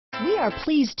We are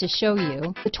pleased to show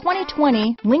you the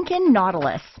 2020 Lincoln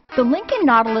Nautilus. The Lincoln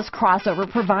Nautilus crossover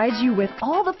provides you with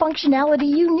all the functionality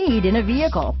you need in a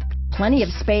vehicle. Plenty of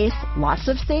space, lots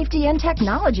of safety and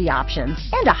technology options,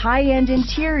 and a high-end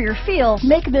interior feel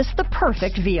make this the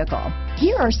perfect vehicle.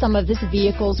 Here are some of this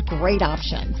vehicle's great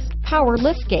options: power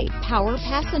liftgate, power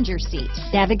passenger seat,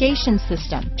 navigation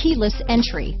system, keyless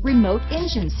entry, remote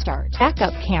engine start,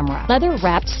 backup camera,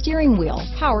 leather-wrapped steering wheel,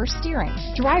 power steering,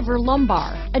 driver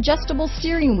lumbar, adjustable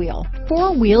steering wheel,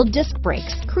 four-wheel disc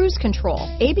brakes, cruise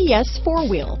control, ABS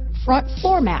four-wheel, front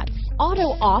floor mats,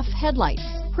 auto-off headlights,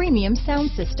 premium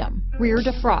sound system, rear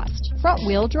defrost, front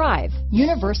wheel drive,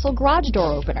 universal garage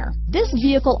door opener. This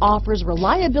vehicle offers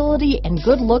reliability and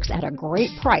good looks at a great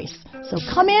price. So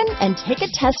come in and take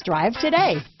a test drive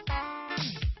today.